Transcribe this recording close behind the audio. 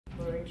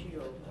Glory to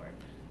you, O Lord.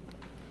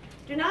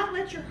 Do not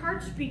let your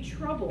hearts be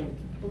troubled.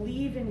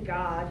 Believe in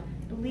God.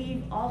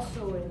 Believe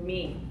also in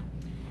me.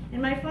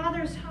 In my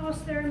Father's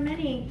house there are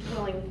many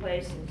dwelling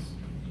places.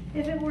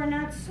 If it were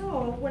not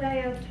so, would I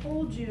have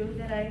told you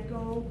that I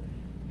go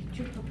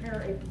to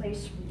prepare a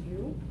place for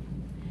you?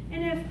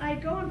 And if I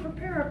go and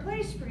prepare a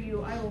place for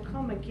you, I will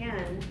come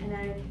again, and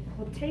I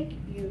will take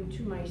you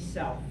to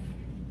myself,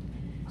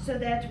 so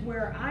that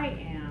where I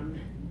am,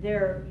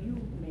 there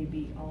you may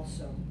be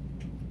also.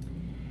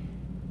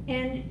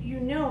 And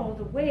you know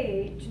the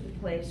way to the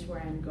place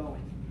where I am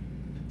going.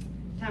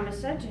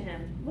 Thomas said to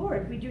him,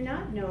 Lord, we do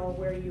not know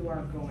where you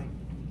are going.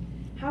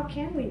 How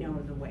can we know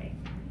the way?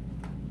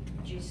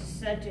 Jesus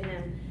said to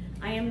him,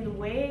 I am the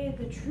way,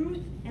 the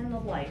truth, and the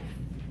life.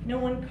 No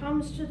one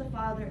comes to the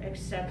Father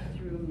except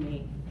through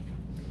me.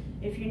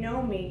 If you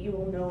know me, you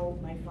will know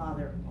my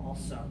Father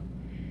also.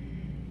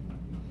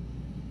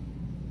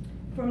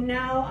 From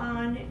now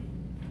on,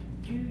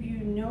 do you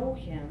know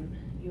him?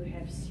 You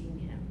have seen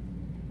him.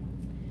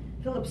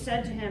 Philip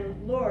said to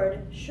him,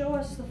 Lord, show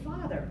us the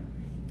Father,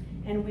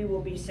 and we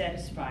will be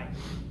satisfied.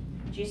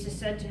 Jesus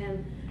said to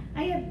him,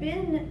 I have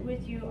been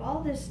with you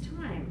all this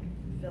time,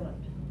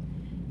 Philip,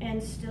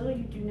 and still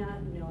you do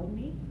not know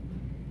me?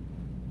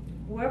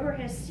 Whoever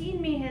has seen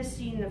me has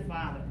seen the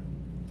Father.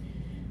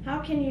 How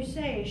can you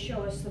say,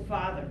 show us the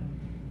Father?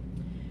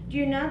 Do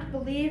you not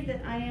believe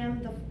that I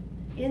am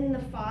in the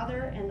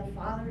Father and the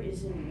Father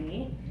is in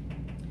me?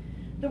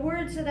 The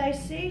words that I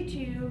say to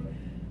you,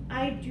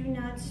 I do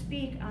not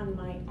speak on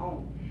my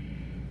own,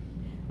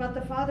 but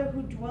the Father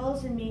who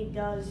dwells in me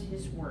does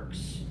his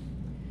works.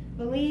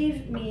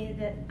 Believe me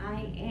that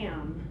I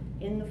am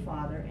in the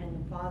Father and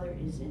the Father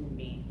is in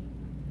me.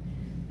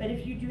 But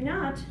if you do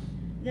not,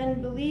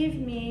 then believe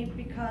me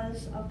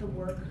because of the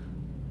work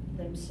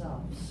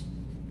themselves.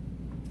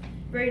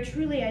 Very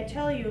truly, I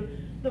tell you,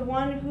 the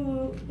one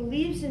who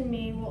believes in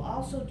me will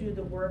also do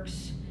the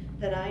works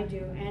that I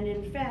do, and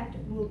in fact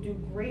will do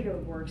greater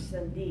works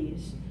than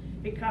these,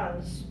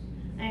 because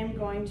I am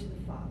going to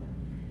the Father.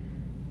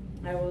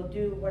 I will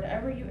do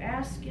whatever you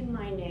ask in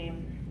my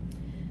name,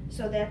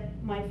 so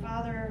that my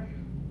Father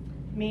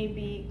may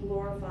be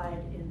glorified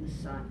in the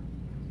Son.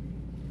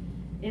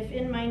 If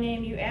in my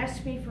name you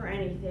ask me for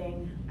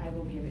anything, I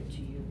will give it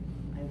to you.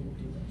 I will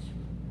do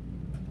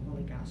it.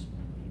 Holy Gospel.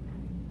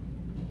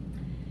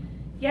 Amen.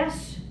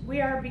 Yes,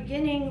 we are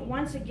beginning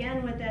once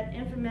again with that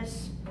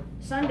infamous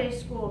Sunday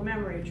school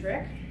memory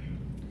trick,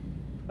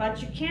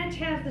 but you can't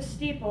have the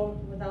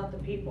steeple without the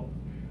people.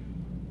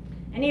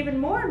 And even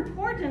more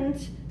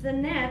important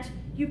than that,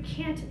 you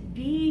can't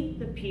be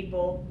the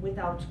people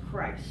without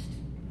Christ.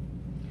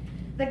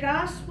 The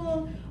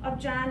Gospel of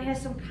John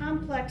has some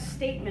complex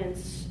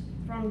statements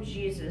from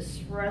Jesus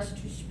for us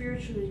to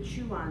spiritually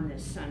chew on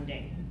this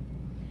Sunday.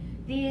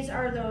 These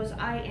are those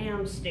I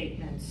am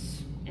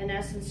statements, in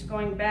essence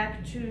going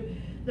back to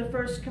the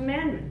first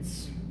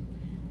commandments.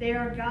 They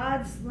are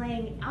God's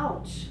laying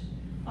out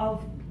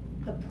of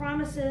the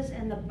promises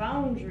and the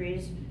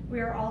boundaries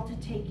we are all to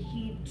take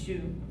heed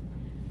to,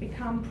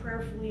 become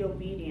prayerfully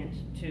obedient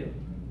to.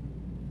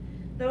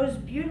 Those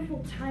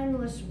beautiful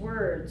timeless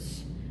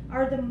words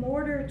are the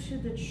mortar to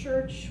the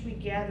church we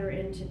gather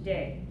in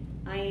today.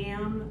 I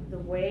am the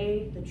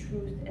way, the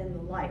truth, and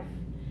the life.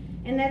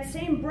 In that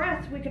same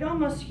breath, we could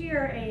almost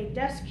hear a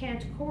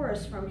descant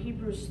chorus from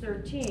Hebrews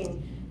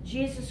 13,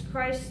 Jesus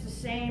Christ the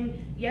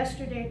same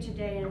yesterday,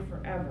 today, and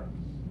forever.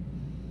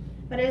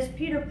 But as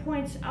Peter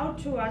points out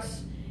to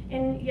us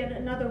in yet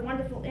another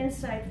wonderful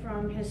insight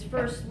from his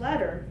first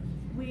letter,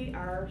 we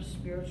are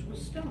spiritual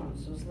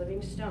stones, those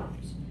living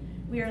stones.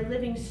 We are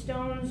living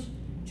stones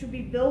to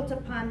be built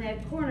upon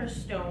that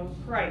cornerstone,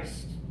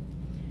 Christ,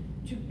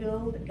 to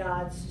build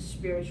God's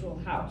spiritual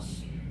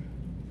house.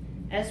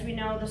 As we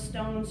know, the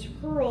stones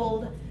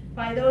hurled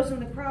by those in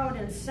the crowd,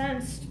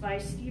 incensed by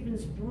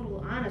Stephen's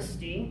brutal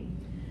honesty,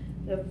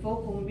 the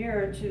vocal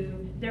mirror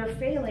to their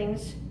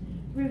failings,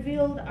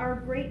 revealed our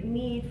great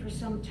need for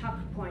some tuck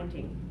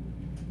pointing.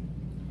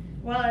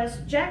 Well, as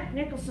Jack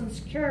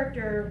Nicholson's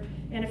character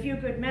in A Few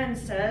Good Men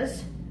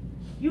says,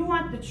 you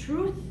want the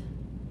truth?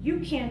 You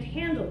can't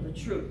handle the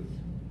truth.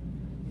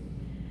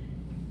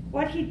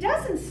 What he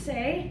doesn't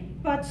say,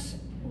 but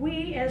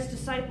we as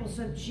disciples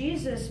of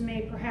Jesus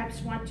may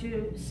perhaps want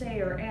to say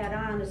or add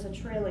on as a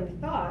trailing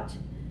thought,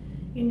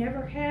 you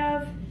never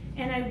have,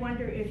 and I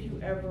wonder if you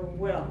ever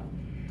will.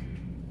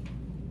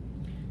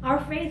 Our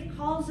faith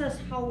calls us,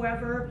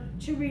 however,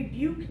 to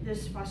rebuke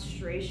this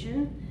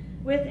frustration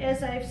with,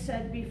 as I've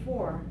said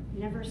before,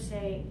 never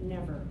say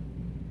never.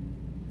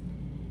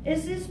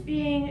 Is this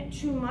being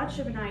too much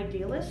of an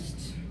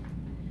idealist?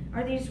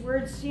 Are these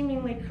words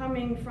seemingly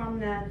coming from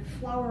that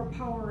flower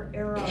power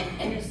era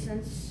of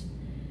innocence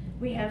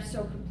we have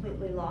so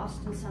completely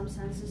lost in some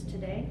senses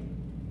today?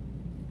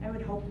 I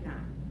would hope not.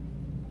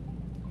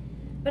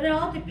 But it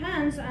all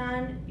depends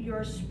on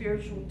your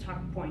spiritual tuck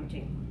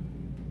pointing.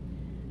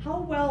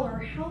 How well or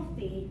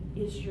healthy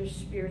is your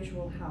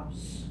spiritual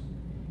house?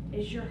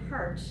 Is your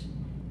heart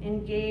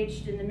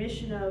engaged in the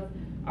mission of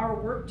our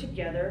work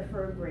together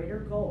for a greater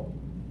goal?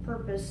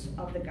 purpose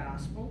of the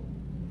gospel,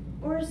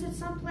 or is it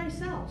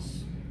someplace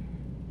else?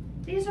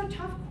 These are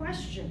tough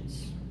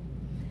questions.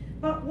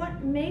 But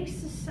what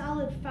makes a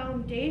solid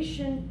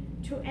foundation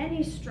to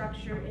any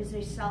structure is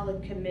a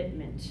solid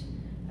commitment.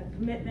 A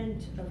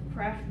commitment of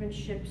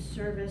craftsmanship,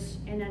 service,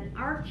 and in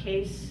our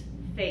case,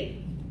 faith.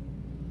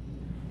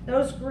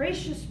 Those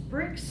gracious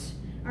bricks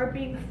are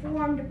being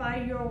formed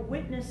by your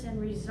witness and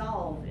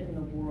resolve in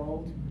the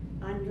world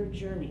on your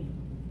journey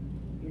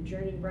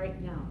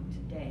right now,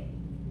 today.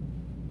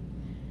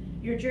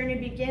 Your journey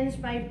begins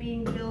by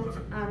being built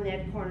on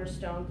that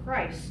cornerstone,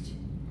 Christ.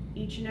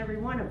 Each and every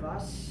one of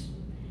us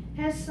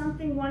has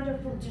something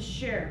wonderful to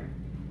share.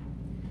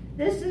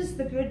 This is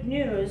the good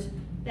news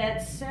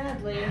that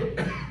sadly,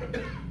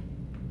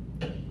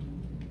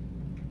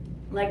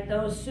 like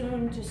those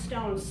soon to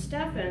stone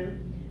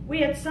Stephen,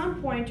 we at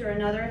some point or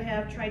another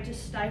have tried to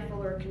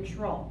stifle or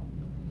control.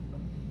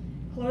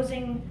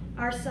 Closing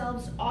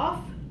ourselves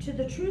off to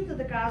the truth of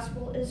the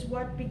gospel is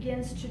what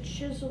begins to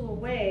chisel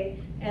away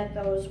at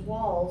those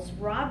walls,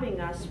 robbing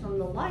us from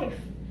the life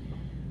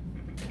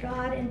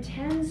God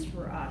intends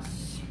for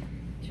us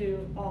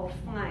to all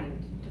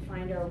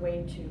find our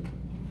way to.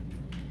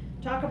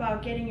 Talk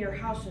about getting your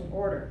house in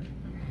order.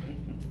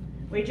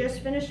 We just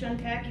finished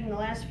unpacking the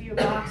last few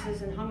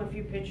boxes and hung a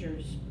few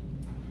pictures.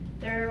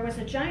 There was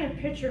a giant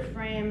picture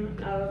frame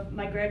of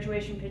my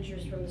graduation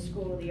pictures from the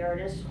School of the Art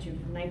Institute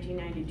from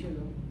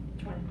 1992.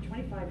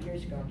 25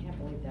 years ago, I can't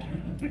believe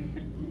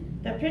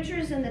that. The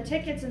pictures and the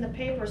tickets and the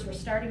papers were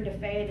starting to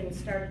fade and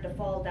started to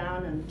fall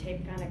down, and the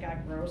tape kind of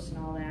got gross and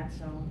all that,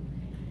 so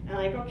I'm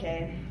like,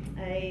 okay.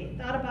 I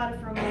thought about it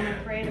for a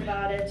moment, prayed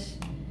about it,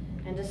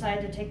 and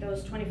decided to take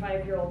those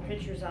 25-year-old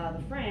pictures out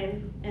of the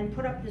frame and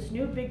put up this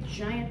new big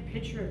giant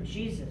picture of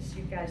Jesus.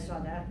 You guys saw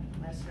that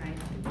last night.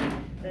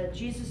 The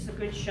Jesus the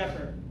Good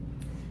Shepherd.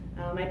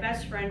 My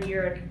best friend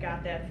Yurik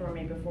got that for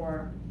me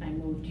before I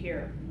moved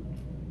here.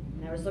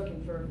 And I was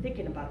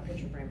thinking about a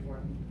picture frame for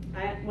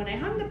it. When I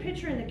hung the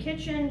picture in the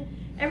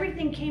kitchen,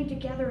 everything came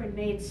together and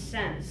made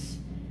sense.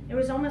 It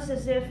was almost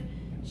as if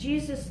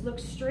Jesus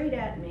looked straight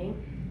at me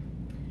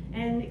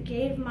and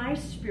gave my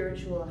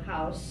spiritual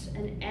house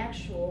an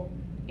actual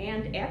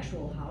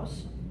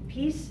house,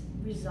 peace,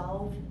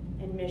 resolve,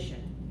 and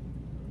mission.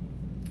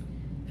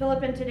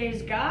 Philip in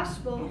today's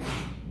gospel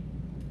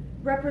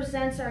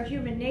represents our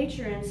human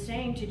nature in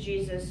saying to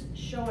Jesus,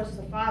 "Show us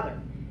the Father."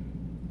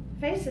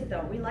 Face it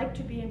though, we like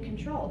to be in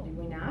control, do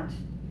we not?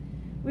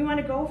 We want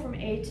to go from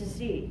A to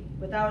Z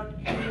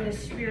without doing the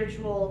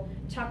spiritual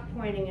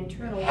tuck-pointing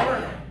internal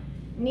work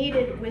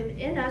needed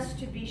within us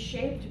to be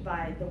shaped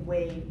by the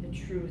way, the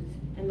truth,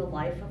 and the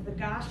life of the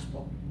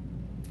gospel.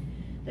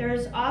 There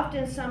is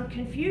often some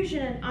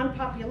confusion and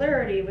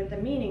unpopularity with the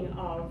meaning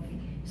of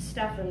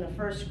Stephen, the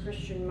first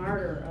Christian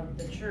martyr of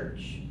the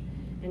church,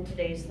 in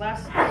today's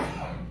lesson.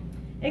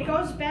 It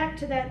goes back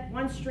to that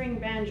one-string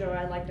banjo,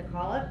 I like to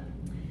call it.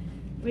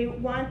 We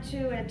want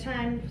to, at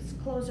times,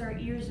 close our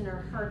ears and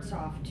our hearts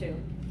off to.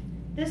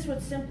 This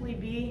would simply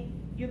be,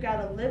 you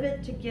gotta live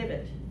it to give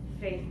it,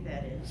 faith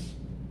that is.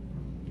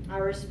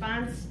 Our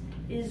response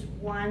is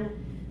one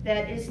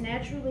that is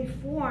naturally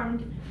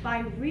formed by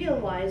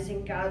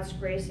realizing God's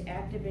grace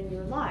active in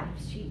your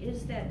lives. He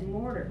is that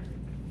mortar.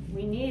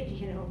 We need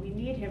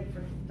him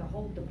to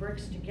hold the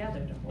bricks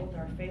together, to hold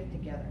our faith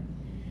together.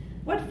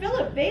 What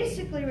Philip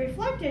basically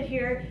reflected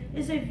here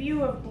is a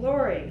view of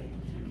glory,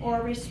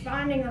 or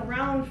responding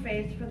around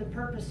faith for the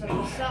purpose of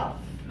the self.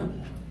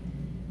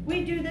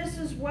 We do this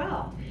as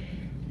well,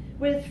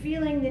 with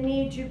feeling the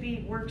need to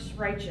be works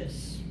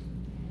righteous.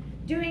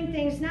 Doing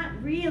things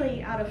not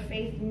really out of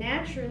faith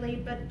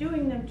naturally, but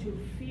doing them to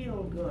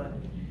feel good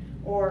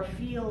or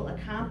feel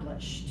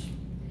accomplished.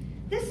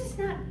 This is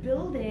not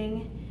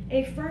building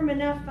a firm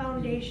enough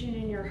foundation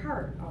in your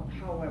heart,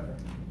 however,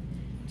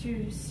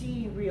 to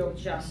see real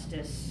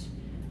justice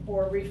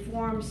or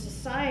reform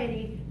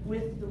society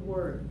with the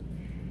word.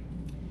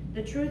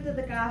 The truth of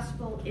the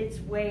gospel, its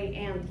way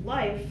and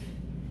life,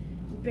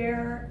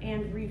 bear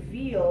and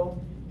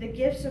reveal the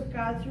gifts of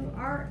God through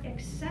our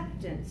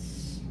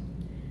acceptance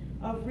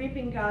of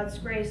reaping God's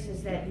grace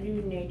as that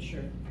new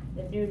nature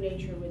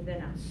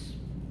within us.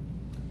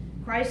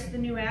 Christ, the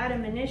new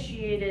Adam,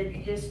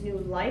 initiated this new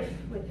life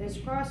with his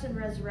cross and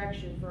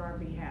resurrection for our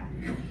behalf.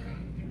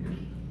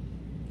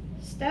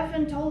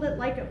 Stephen told it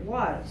like it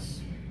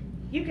was.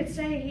 You could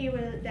say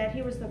that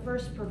he was the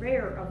first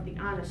purveyor of the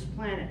honest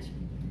planet.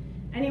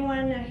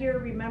 Anyone here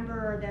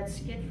remember that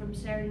skit from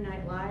Saturday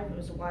Night Live? It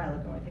was a while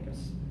ago. I think it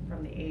was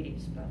from the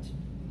 80s, but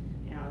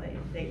you know,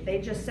 they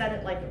just said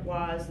it like it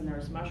was, and there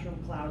was mushroom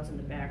clouds in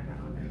the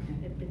background.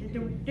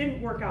 It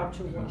didn't work out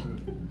too well.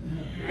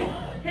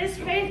 His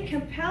faith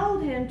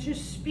compelled him to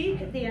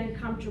speak the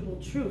uncomfortable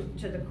truth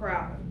to the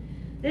crowd.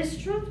 This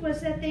truth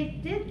was that they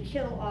did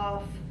kill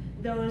off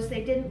those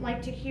they didn't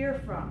like to hear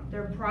from,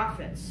 their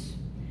prophets.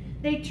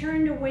 They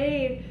turned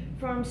away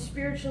from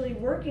spiritually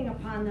working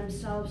upon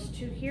themselves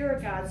to hear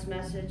God's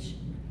message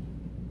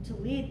to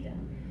lead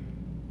them.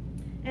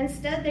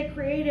 Instead, they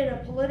created a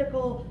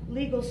political,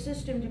 legal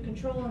system to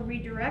control and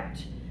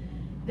redirect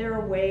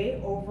their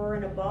way over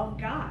and above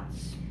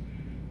God's.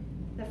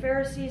 The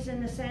Pharisees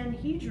and the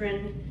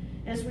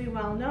Sanhedrin, as we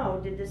well know,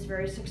 did this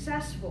very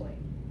successfully.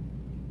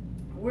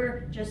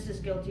 We're just as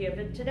guilty of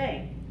it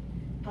today.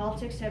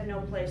 Politics have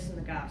no place in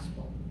the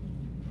gospel.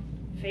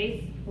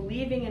 Faith,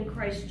 believing in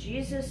Christ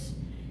Jesus,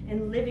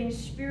 and living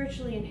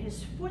spiritually in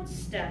his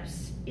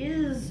footsteps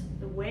is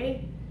the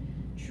way,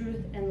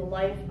 truth, and the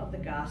life of the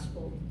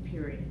gospel,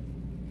 period.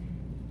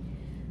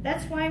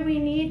 That's why we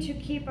need to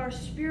keep our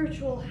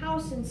spiritual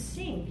house in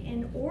sync,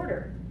 in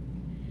order.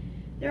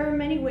 There are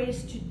many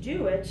ways to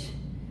do it,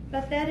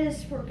 but that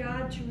is for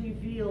God to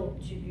reveal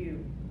to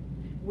you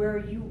where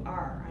you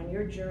are on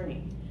your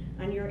journey,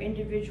 on your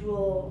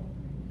individual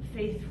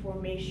faith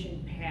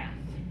formation path.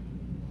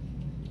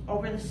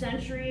 Over the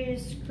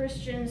centuries,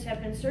 Christians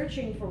have been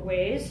searching for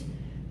ways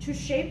to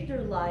shape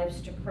their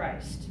lives to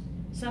Christ.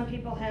 Some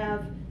people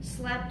have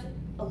slapped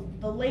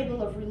the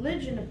label of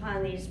religion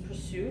upon these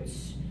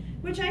pursuits,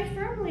 which I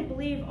firmly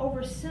believe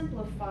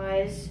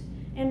oversimplifies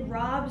and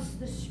robs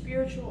the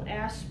spiritual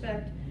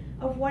aspect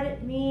of what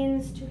it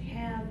means to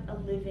have a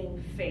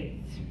living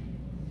faith.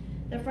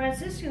 The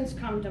Franciscans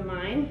come to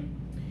mind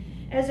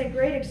as a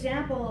great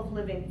example of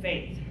living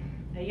faith.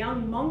 A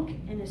young monk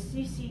in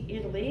Assisi,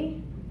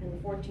 Italy, in the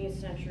 14th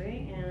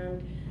century,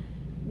 and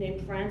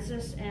named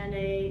Francis, and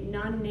a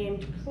nun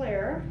named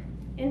Claire,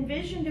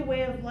 envisioned a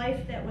way of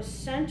life that was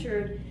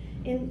centered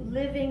in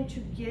living to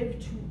give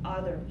to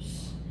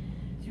others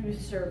through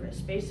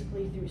service,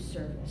 basically through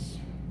service.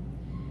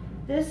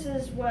 This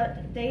is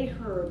what they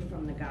heard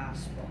from the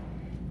gospel.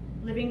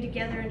 Living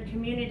together in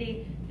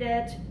community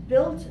that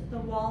built the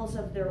walls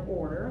of their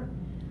order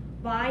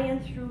by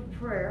and through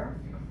prayer,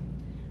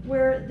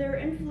 where their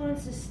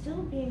influence is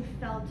still being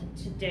felt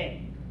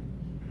today.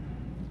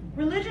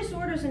 Religious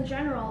orders in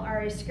general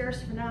are a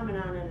scarce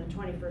phenomenon in the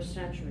 21st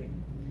century.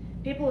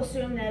 People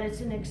assume that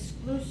it's an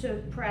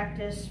exclusive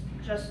practice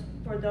just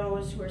for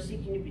those who are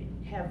seeking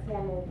to have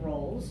formal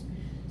roles,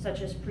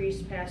 such as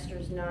priests,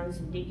 pastors, nuns,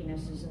 and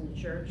deaconesses in the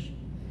church,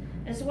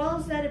 as well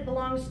as that it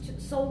belongs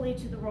solely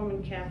to the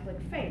Roman Catholic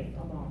faith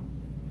alone.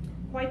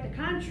 Quite the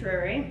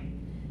contrary,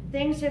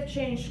 things have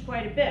changed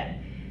quite a bit.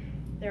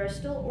 There are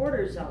still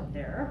orders out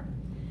there,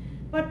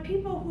 but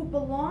people who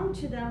belong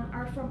to them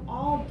are from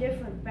all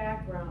different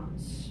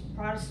backgrounds,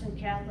 Protestant,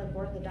 Catholic,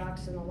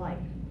 Orthodox, and the like,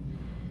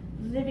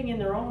 living in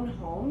their own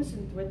homes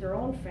and with their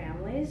own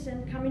families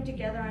and coming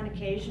together on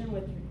occasion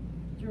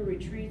through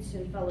retreats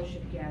and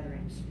fellowship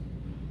gatherings.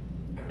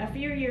 A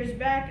few years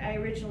back, I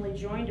originally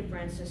joined a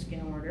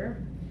Franciscan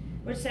order,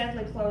 which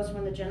sadly closed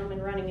when the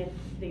gentleman running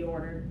the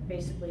order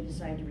basically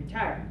decided to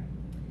retire.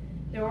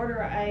 The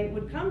order I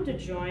would come to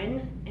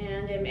join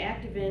and am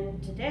active in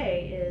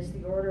today is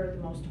the Order of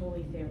the Most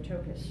Holy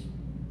Theotokos.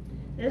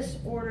 This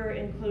order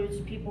includes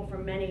people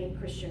from many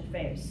Christian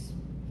faiths.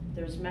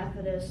 There's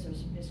Methodists,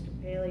 there's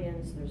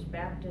Episcopalians, there's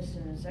Baptists,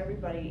 and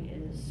everybody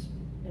is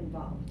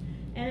involved.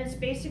 And it's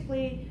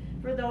basically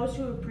for those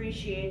who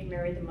appreciate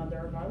Mary, the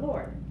Mother of our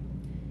Lord.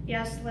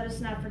 Yes, let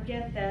us not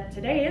forget that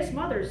today is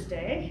Mother's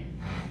Day,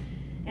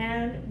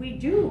 and we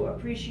do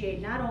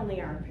appreciate not only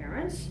our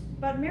parents,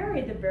 but Mary,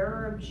 the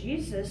bearer of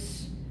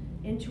Jesus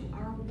into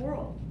our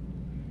world.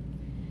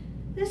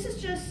 This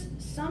is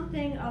just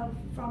something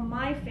from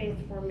my faith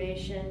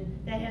formation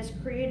that has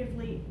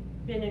creatively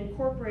been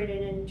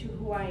incorporated into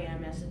who I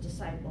am as a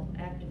disciple,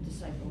 active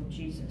disciple of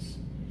Jesus.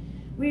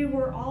 We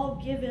were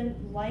all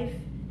given life,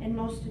 and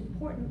most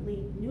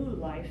importantly, new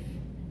life,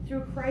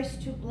 through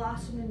Christ to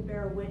blossom and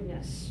bear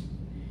witness.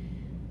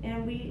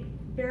 And we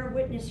bear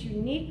witness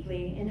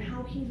uniquely in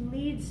how he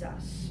leads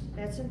us.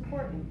 That's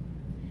important.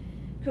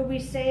 Could we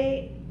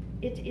say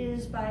it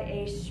is by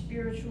a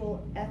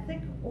spiritual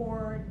ethic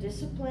or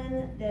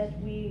discipline that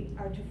we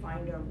are to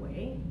find our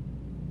way?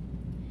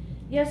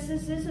 Yes,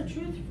 this is a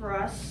truth for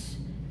us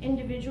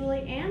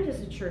individually and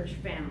as a church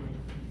family.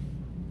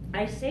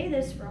 I say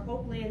this for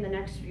hopefully in the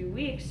next few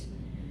weeks,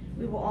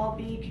 we will all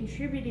be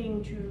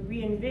contributing to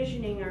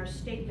re-envisioning our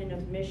statement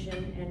of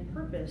mission and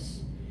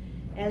purpose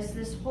as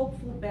this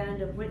hopeful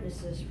band of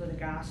witnesses for the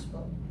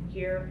gospel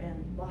here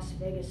in Las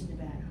Vegas,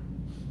 Nevada.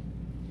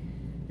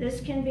 This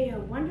can be a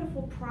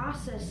wonderful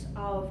process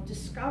of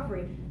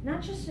discovery,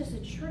 not just as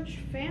a church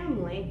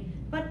family,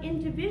 but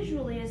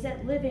individually as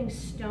that living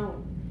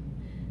stone,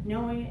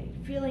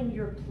 feeling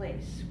your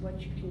place,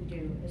 what you can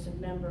do as a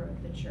member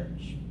of the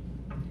church.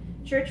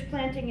 Church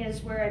planting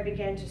is where I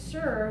began to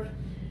serve,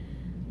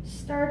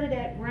 started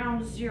at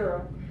ground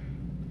zero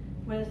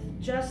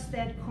with just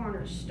that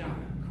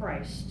cornerstone,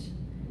 Christ,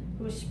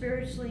 who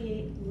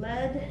spiritually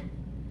led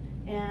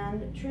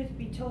and, truth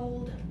be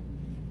told,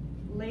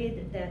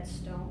 laid that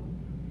stone.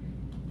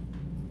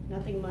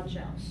 Nothing much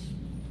else.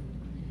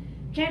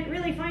 Can't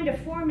really find a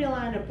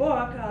formula in a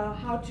book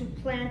how to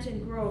plant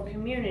and grow a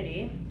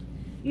community.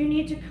 You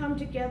need to come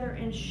together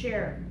and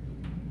share.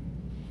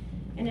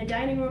 In a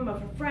dining room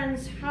of a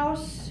friend's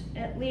house,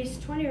 at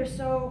least 20 or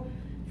so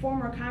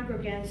former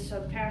congregants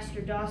of Pastor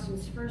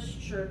Dawson's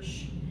First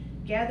Church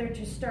gathered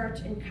to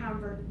start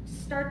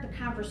the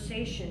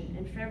conversation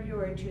in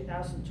February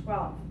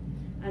 2012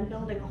 on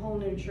building a whole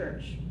new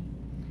church.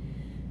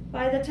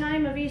 By the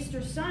time of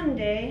Easter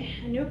Sunday,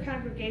 a new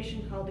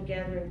congregation called the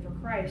Gathering for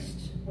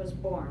Christ was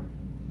born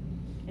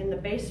in the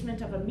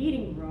basement of a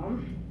meeting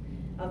room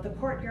of the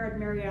Courtyard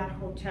Marriott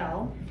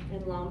Hotel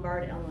in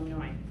Lombard,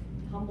 Illinois.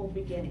 Humble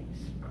beginnings.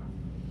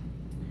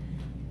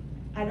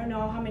 I don't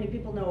know how many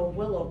people know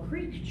Willow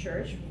Creek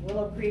Church.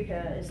 Willow Creek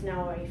is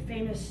now a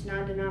famous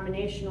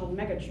non-denominational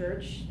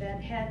megachurch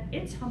that had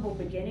its humble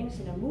beginnings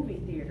in a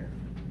movie theater.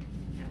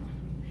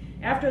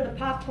 After the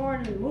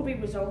popcorn and the movie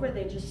was over,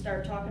 they just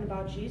started talking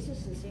about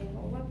Jesus and saying,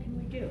 well, what can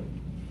we do?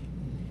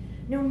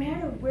 No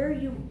matter where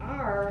you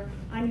are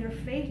on your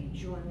faith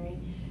journey,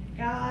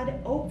 God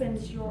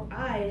opens your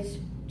eyes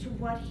to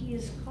what he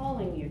is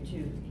calling you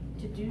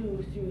to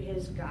do through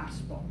his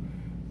gospel.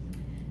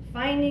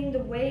 Finding the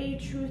way,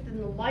 truth, and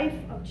the life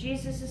of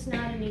Jesus is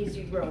not an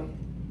easy road.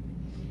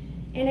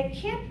 And it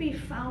can't be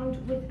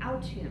found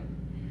without him.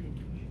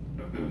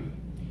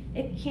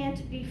 It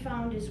can't be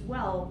found as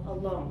well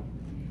alone.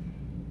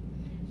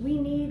 We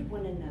need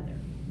one another.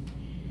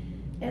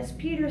 As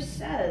Peter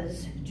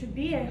says, to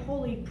be a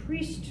holy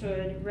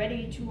priesthood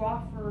ready to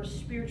offer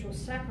spiritual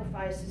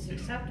sacrifices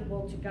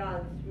acceptable to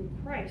God through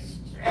Christ,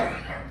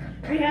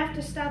 we have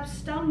to stop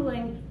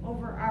stumbling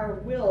over our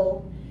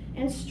will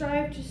and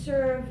strive to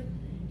serve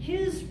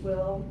his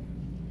will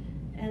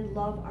and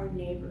love our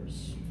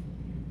neighbors.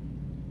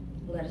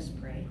 Let us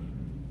pray.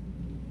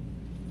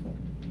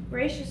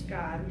 Gracious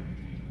God,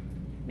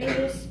 may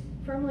this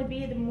firmly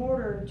be the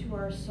mortar to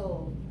our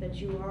soul, that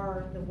you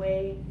are the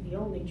way, the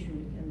only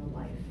truth, and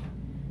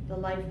the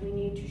life we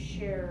need to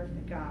share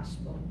the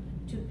gospel,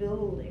 to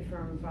build a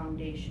firm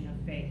foundation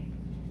of faith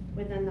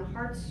within the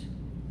hearts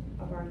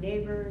of our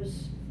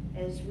neighbors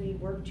as we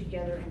work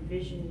together in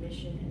vision,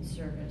 mission, and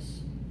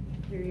service.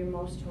 Through your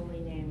most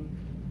holy name,